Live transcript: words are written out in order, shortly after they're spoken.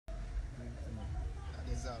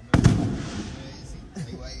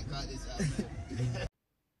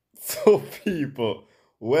So people,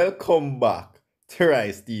 welcome back to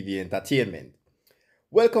Rise TV Entertainment.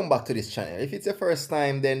 Welcome back to this channel. If it's your first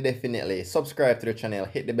time, then definitely subscribe to the channel,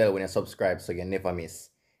 hit the bell when you subscribe so you never miss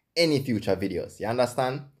any future videos. You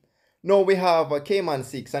understand? Now we have Kman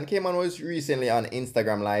 6, and Kman was recently on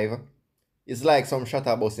Instagram Live. It's like some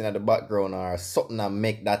shutter busting at the background or something that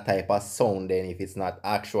make that type of sound then if it's not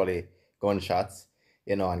actually gunshots,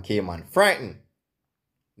 you know, and Kman frightened.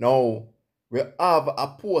 Now, we have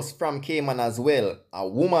a post from Kman as well, a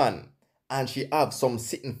woman, and she have some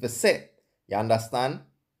sitting for set. You understand?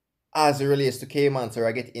 As it relates to Kman, so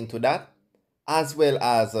I get into that, as well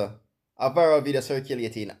as a viral video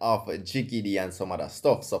circulating of Jiggy and some other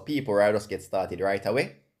stuff. So people, right, just get started right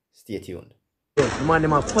away. Stay tuned. Man,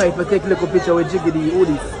 them a fight for take a little picture with Jiggy. Who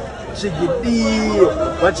this? Jiggy.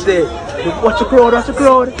 Watch there. Watch the crowd, watch the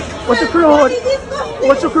crowd. Watch the crowd.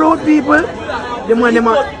 Watch the crowd, people. The man, them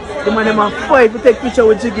a fight for take picture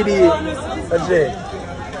with Jiggy. Watch there.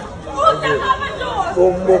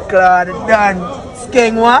 Bombokla, the Dan.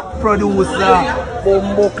 Skeng, what? Producer.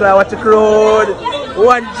 Bombokla, watch the crowd.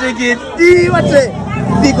 One Jiggy. Watch it.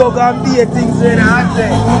 Big up and be things in I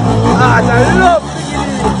love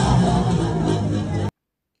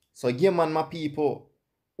So yeah man, my people,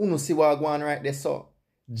 uno see what going on right there, so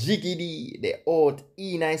Jiggy, the out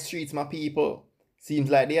in the streets, my people.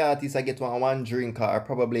 Seems like the artists I get one drink or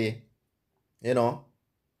probably, you know,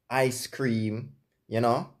 ice cream, you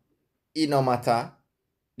know. It no matter.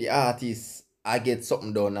 The artists I get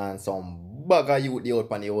something done and some bag of youth the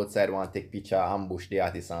out on the outside want to take picture, ambush the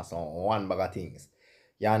artists and some one bag of things.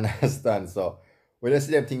 You understand? So when you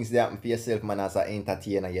see them things they happen for yourself, man, as an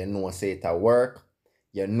entertainer, you know say it work.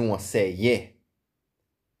 You know say, yeah,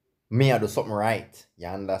 me I do something right. You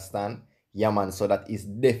understand? Yeah, man, so that is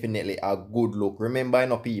definitely a good look. Remember, you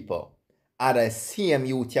know, people, at the same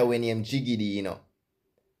youth here when him Jiggy, you know,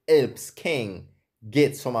 helps Skeng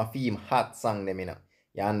get some of him hot song them, you know.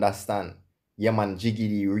 You understand? Yeah, man,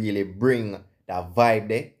 Jiggy really bring that vibe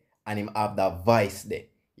there and him have that voice there.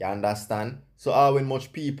 You understand? So when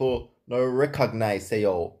much people don't recognize, say,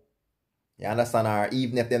 yo, you understand? Or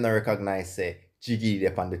even if they don't recognize, say, Jiggy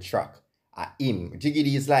up on the track. Him.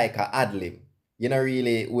 Jiggy is like a ad-lib. You know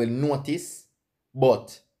really will notice,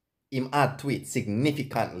 but him add to it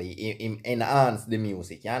significantly. Him enhance the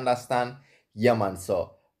music. You understand? Yeah man,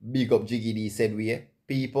 so big up Jiggy said we.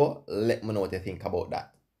 People, let me know what you think about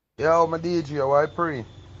that. Yo, my DJ, why pray?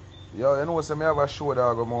 Yo, you know, so me have a show that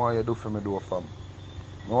I want you do for me do fam.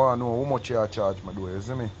 I want to know how much you charge me do, you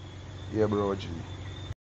see me? Yeah, bro, G.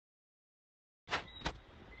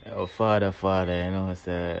 Oh, father, you know,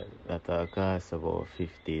 say that cost about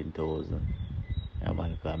 15,000. Yeah,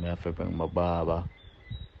 man, because I have to bring my barber,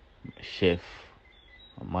 my chef,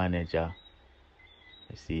 my manager,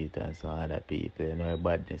 I see it and some other people, you know,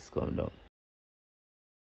 badness come down.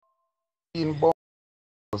 In bombs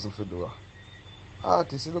for do.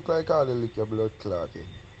 Artist, you look like all the lick your blood clotted.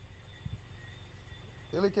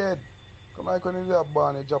 You lick head. Come like when you have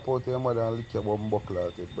born, you drop out to your mother and lick your bum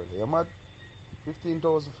clotted, brother. You mad?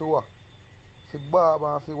 15,000 for what? For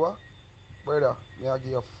barber and for what? Brother, me I give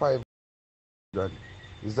you 5 grand.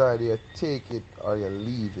 It's either you take it or you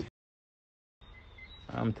leave it.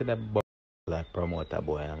 I'm to the like promoter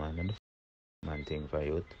boy, man. And the man thing for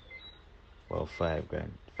youth. About 5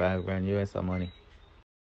 grand. 5 grand US of money.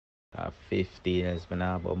 15 years when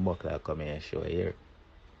I have a buckler come here show here.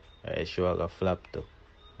 I show I got flop too.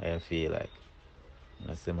 I feel like.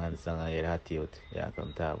 I see man song I get hot youth. Yeah,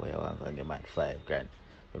 come talk about you want to give man 5 grand.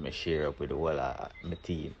 When me share up with the whole of my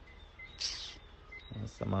team.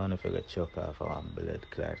 Some man if I get chuck off one blood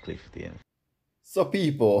clot Clifton. So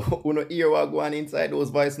people, who know hear what going inside those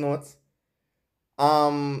voice notes?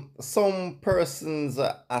 Some persons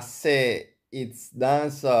say it's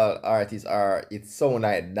dancehall artists or it sound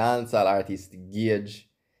like dancehall artist Gage.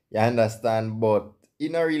 You understand? But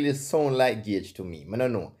it not really sound like Gage to me. I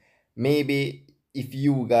don't know. Maybe if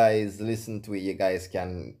you guys listen to it, you guys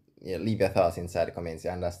can leave your thoughts inside the comments.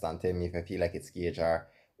 You understand? Tell me if you feel like it's Gage or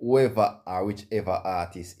whoever or whichever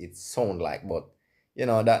artist it sound like. But you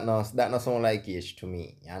know that not sound like Gage to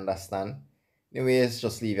me. You understand? Anyways,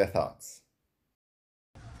 just leave your thoughts.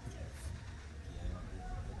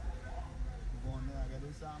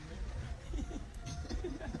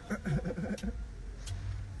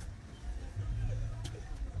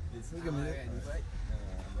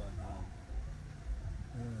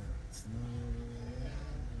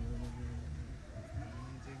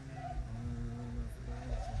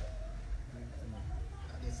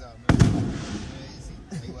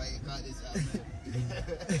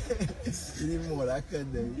 Ini more like a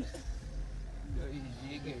day.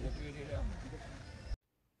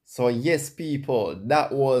 So yes, people,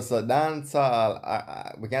 that was a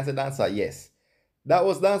dancehall. We can say dancehall, yes. That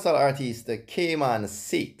was dancehall artist Kman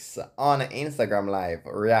 6 on Instagram Live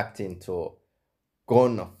reacting to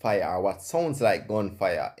gunfire, or what sounds like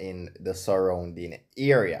gunfire in the surrounding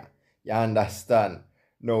area. You understand?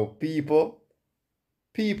 Now, people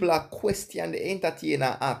are question the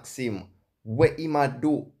entertainer, ask him what he ma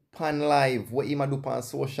do pan live, what he ma do pan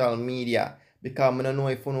social media, because I don't know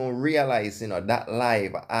if you don't realize, that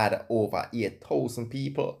live had over 8,000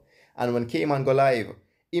 people. And when Kman go live,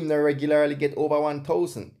 him not regularly get over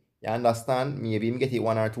 1,000. You understand? Maybe him get it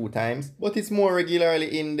 1 or 2 times, but it's more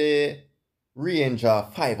regularly in the range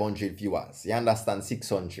of 500 viewers. You understand?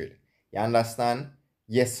 600. You understand?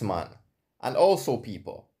 Yes, man. And also,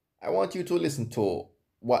 people, I want you to listen to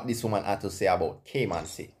what this woman had to say about Kman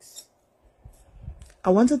 6.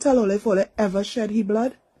 I want to tell Ole if Ole ever shed he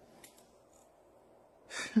blood.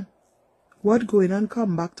 What going and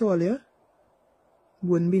come back to Ole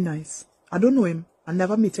wouldn't be nice. I don't know him. I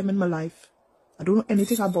never met him in my life. I don't know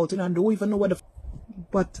anything about him. I don't even know what the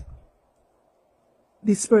but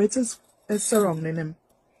the spirit is surrounding him.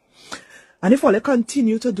 And if Ole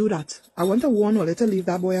continue to do that, I want to warn Ole to leave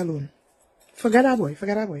that boy alone. Forget that boy,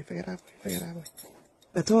 forget that boy, forget that boy, forget that boy.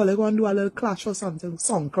 Better Ole go and do a little clash or something,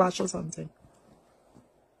 song clash or something.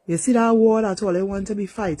 You see that war that Ole want to be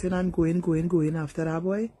fighting and going after that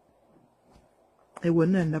boy? It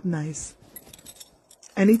wouldn't end up nice.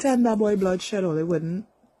 Anytime that boy blood shed, Ole wouldn't.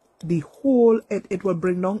 It would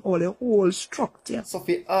bring down all the whole structure. So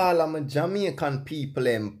for all of my Jamaican people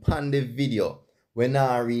pan the video, when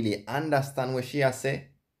I really understand what she has say,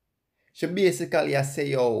 she basically has say,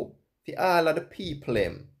 yo, for all of the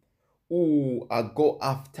people who are go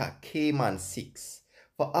after Kman 6,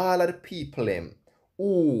 for all of the people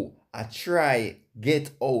who are try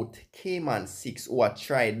get out Kman 6, who are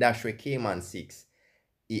try dash with Kman 6,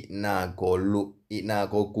 it not go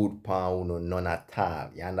good pa uno none at all.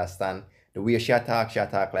 You understand? The way she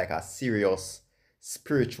talk like a serious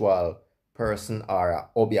spiritual person or a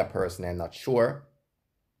obia person. I'm not sure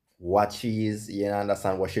what she is. You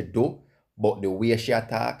understand what she do? But the way she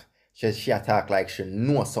talk like she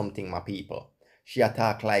know something, my people. She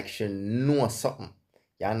talk like she know something.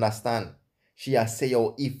 You understand? She say,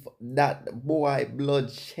 yo, if that boy blood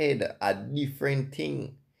shed a different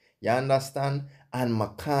thing. You understand? And I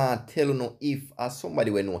can't tell you no if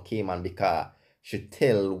somebody will know Kman, because she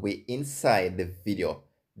tell we inside the video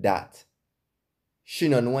that she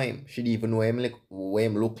don't know him. She didn't even know him what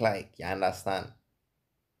him look like. You understand?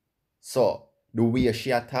 So the way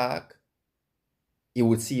she attack, it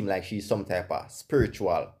would seem like she's some type of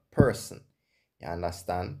spiritual person. You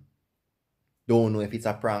understand? Don't know if it's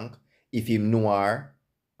a prank, if him know her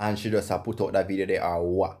and she just put out that video there or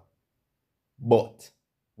what. But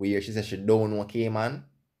where she says she don't know Kman,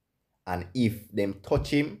 and if them touch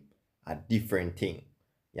him, a different thing.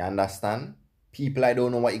 You understand? People, I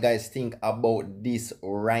don't know what you guys think about this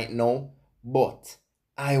right now, but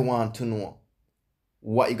I want to know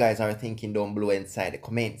what you guys are thinking down below inside the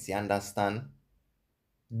comments. You understand?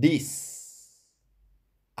 This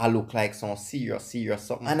I look like some serious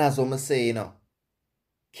something. And as I'm saying,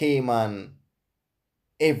 Kman,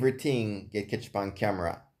 everything get catch on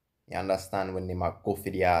camera. You understand? When they might go for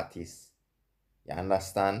the artist. You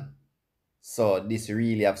understand? So this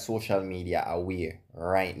really have social media aware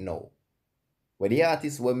right now. Where the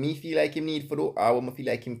artist, what me feel like him need for do, or what me feel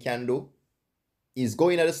like him can do, is go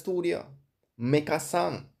into the studio, make a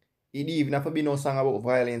song. It even have to be no song about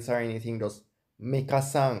violence or anything, just make a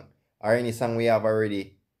song. Or any song we have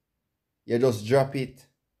already. You just drop it.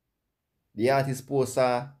 The artist posts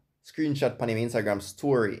a screenshot on him Instagram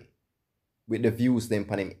story with the views them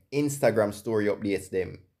on him Instagram story updates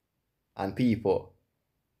them. And people,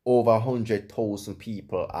 over 100,000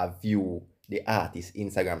 people have viewed the artist's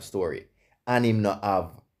Instagram story. And him not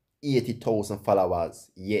have 80,000 followers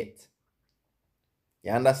yet.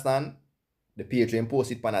 You understand? The page when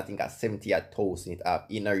post it pan I think at 70,000 it have.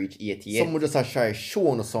 It not reach 80 yet. Someone just try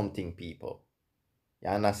show you something, people. You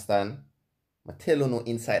understand? I tell you no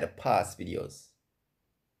inside the past videos.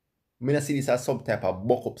 I don't see this as some type of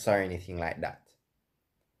buck ups or anything like that.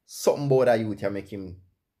 Something about that youth make him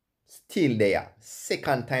still there.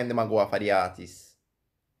 Second time them go after the artist.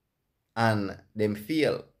 And them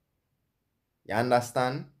fail. You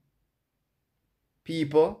understand?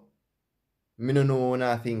 People, me no know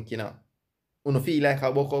nothing, Uno feel like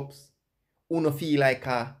a buck ups. Uno feel like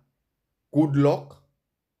a good luck.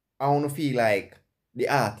 I uno feel like the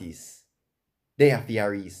artist. They have for a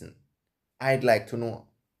reason. I'd like to know.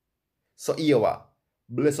 So here,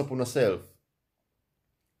 bless up on yourself.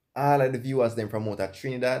 all of the viewers them from out of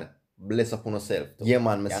Trinidad, bless up on yourself too. Yeah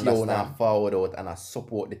man, me see how now forward out and I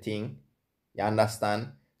support the thing. You understand?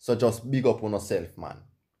 So just big up on yourself, man.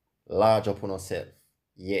 Large up on yourself.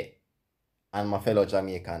 Yeah. And my fellow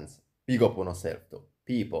Jamaicans, big up on yourself too.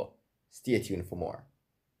 People, stay tuned for more.